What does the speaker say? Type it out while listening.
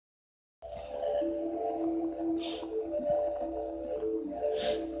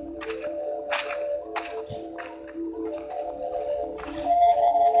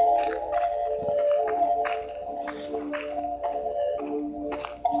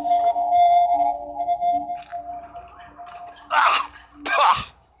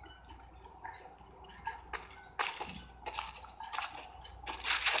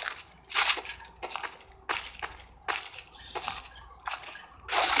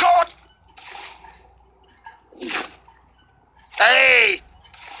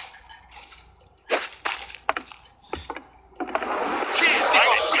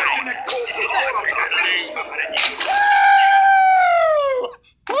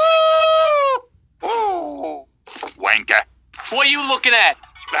What are you looking at?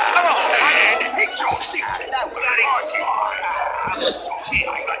 Cheers,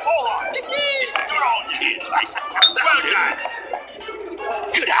 mate. All right. Good on, cheers, mate. Well done.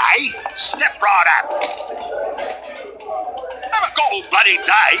 Good day. Step right up. Haven't got all bloody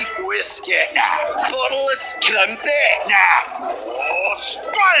day. Whiskey. Nah. Bottle of scrumpet. Nah.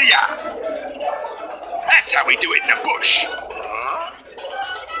 Australia. That's how we do it in the bush. Huh?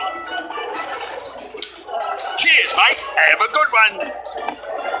 Cheers, mate. Have a good one.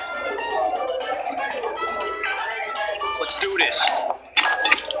 Let's do this.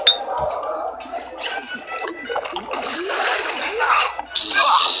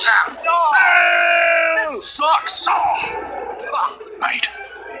 That sucks. Mate.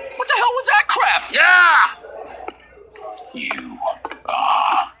 What the hell was that crap? Yeah. You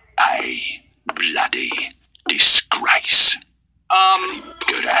are a bloody disgrace.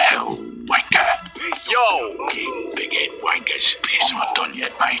 Go to hell, wanker. Yo. You big-head wankers. Piss not done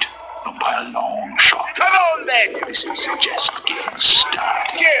yet, mate. Not by a long shot. Come on, then. This is just getting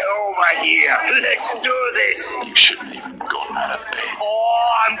started. Get over here. Let's do this. You shouldn't even gotten out of bed.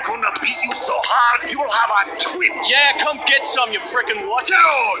 Oh, I'm gonna beat you so hard you'll have a twitch. Yeah, come get some, you frickin' wuss. So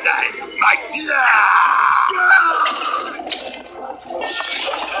then, mate.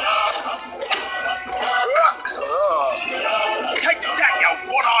 Take that, you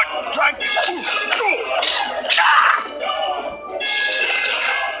one-eyed drunk.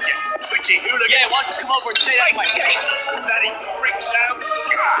 Twitchy hooligan. Yeah, why don't you come over and say that to my face? Bloody freaks out.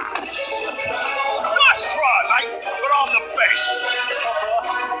 Nice try, mate, but I'm the best.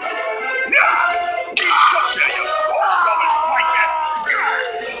 Shut to you, Robin wanker.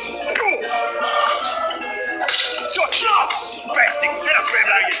 Gotcha, spastic. Let us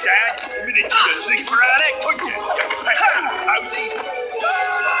slow you down. A minute you could zip around it, couldn't you? You pesky coatie.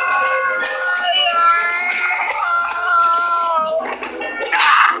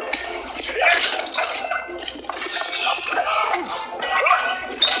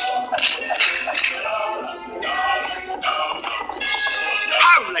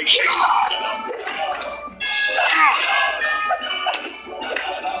 Holy shit!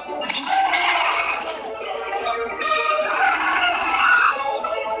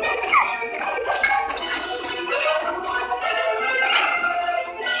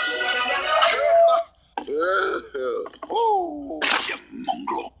 Oh, you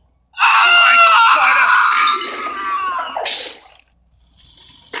mongrel.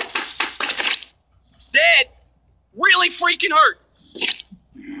 Dad, really freaking hurt.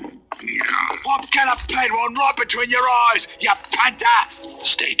 I'm gonna pin one right between your eyes, you punter!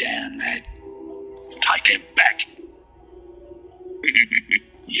 Stay down, lad. Take him back.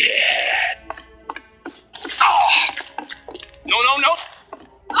 Yeah. Oh! No.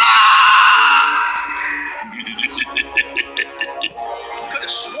 Could have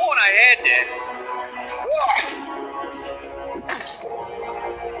sworn I had that.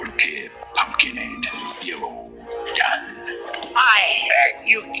 Look here, Pumpkinhead. You're all done. I hate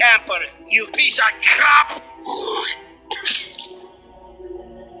you campers, you piece of crap!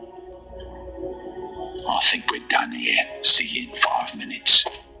 I think we're done here. See you in 5 minutes.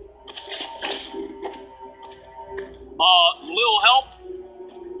 Little help?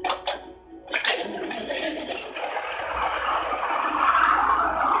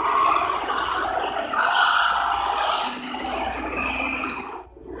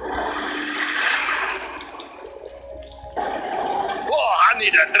 Oh, I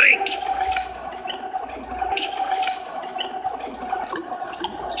need a drink.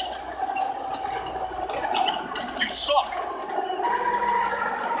 You suck.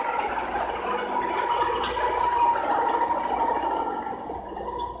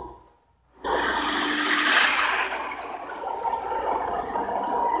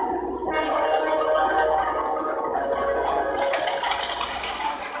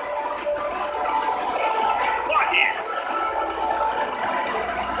 Right here.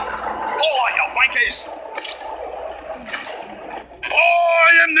 Oh, you wankers. I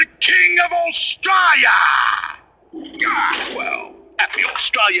am the King of Australia! Ah, well, happy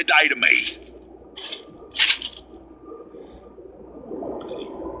Australia Day to me.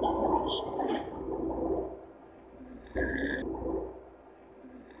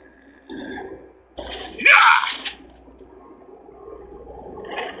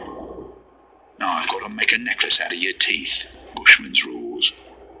 Now I've got to make a necklace out of your teeth. Bushman's rules.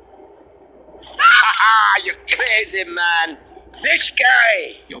 Ha ha, you crazy man. This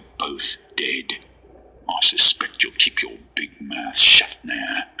guy. You're both dead. I suspect you'll keep your big mouth shut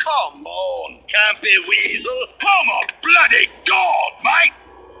now. Come on, Campy Weasel. I'm a bloody god, mate.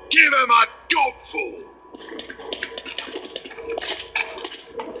 Give him a gobful.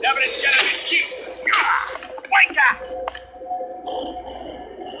 it's gonna be skewed. Wake up!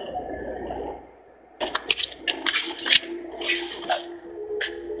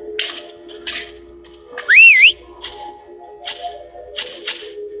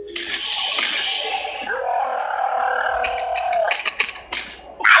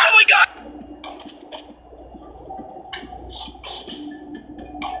 Oh my god!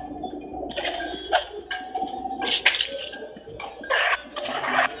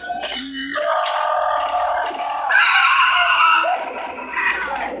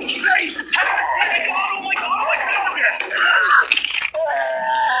 Hey! Oh my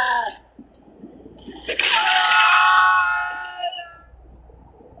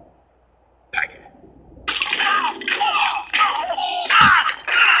god!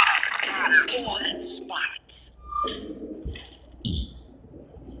 Oh, that sparks.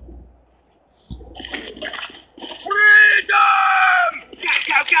 Freedom!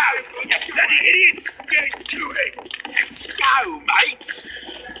 Go! You bloody idiots! Get to it! Let's go, mates!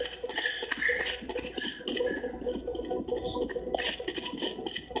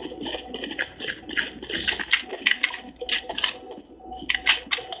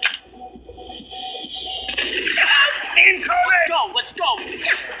 Incoming! Let's go!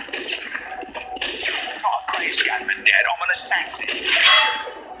 Oh, please, Gunman Dad, I'm an assassin.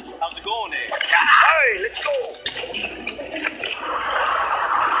 How's it going there? Hey, let's go!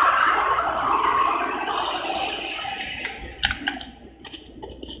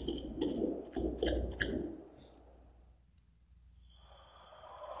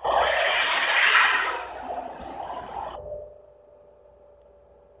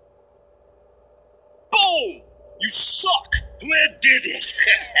 Boom! You suck! We did it!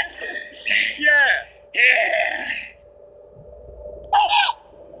 Yeah! Yeah! Oh!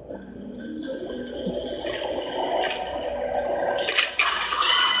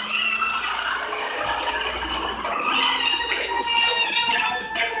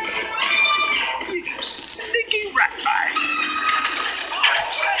 You sneaky rat bag!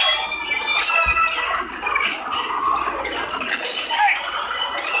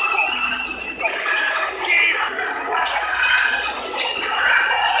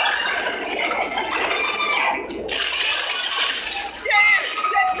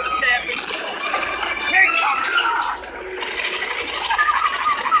 That just happened! Here comes!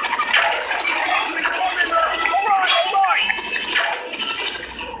 All right!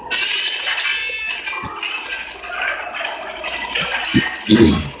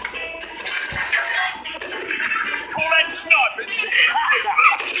 Call that sniping!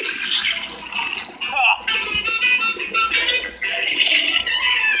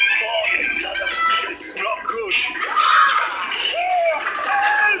 This is not good.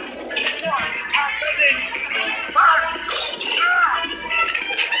 What is happening?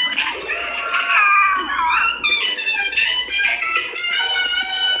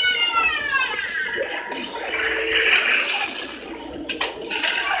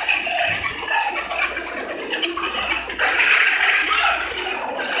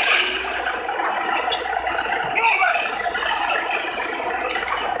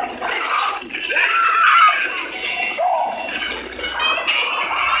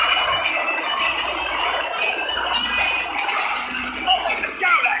 Let's go,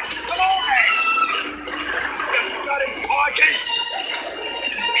 lads. Come on, then. You bloody pikers.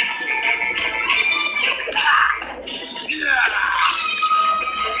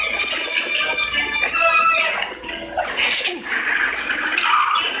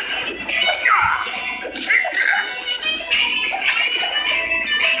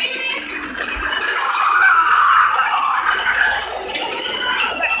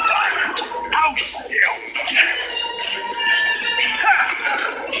 Hold still.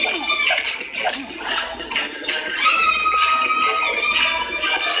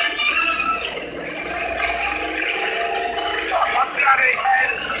 Bloody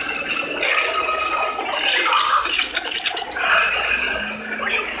hell. Are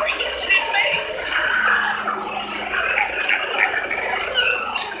you freaking kidding me?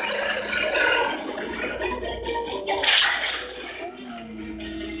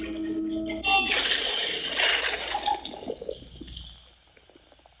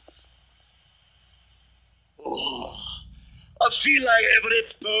 I feel like every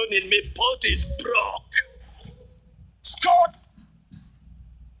bone in me body is broke. Scott!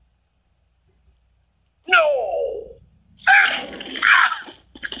 No!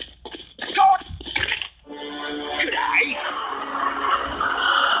 Scott! G'day.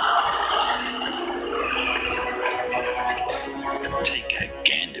 Take a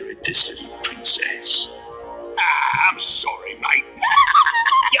gander at this little princess. I'm sorry, mate.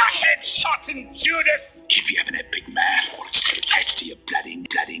 Judas! Keep you having that big mouth while it's still attached to your bloody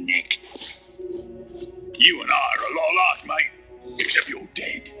neck. You and I are a lot alike, mate. Except you're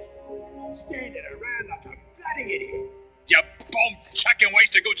dead. Standing around like a bloody idiot. You bomb-chucking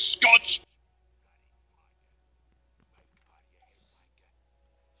waste of good Scotch.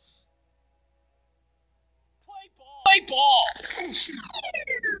 Play ball.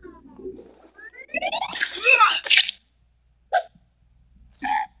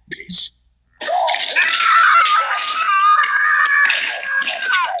 Piss.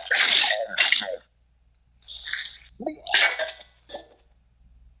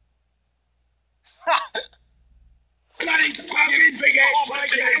 Bloody fucking big ass!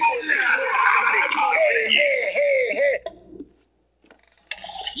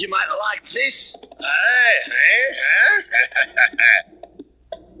 You might like this.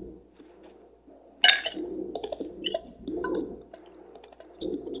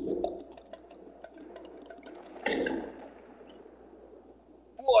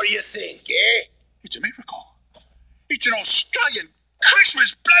 What do you think, eh? It's a miracle. It's an Australian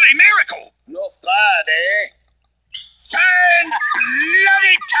Christmas bloody miracle. Not bad, eh?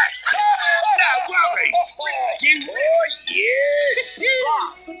 Fan-bloody-tastic! No worries! Oh, yes!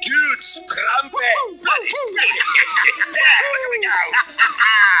 Good scrumpet! Bloody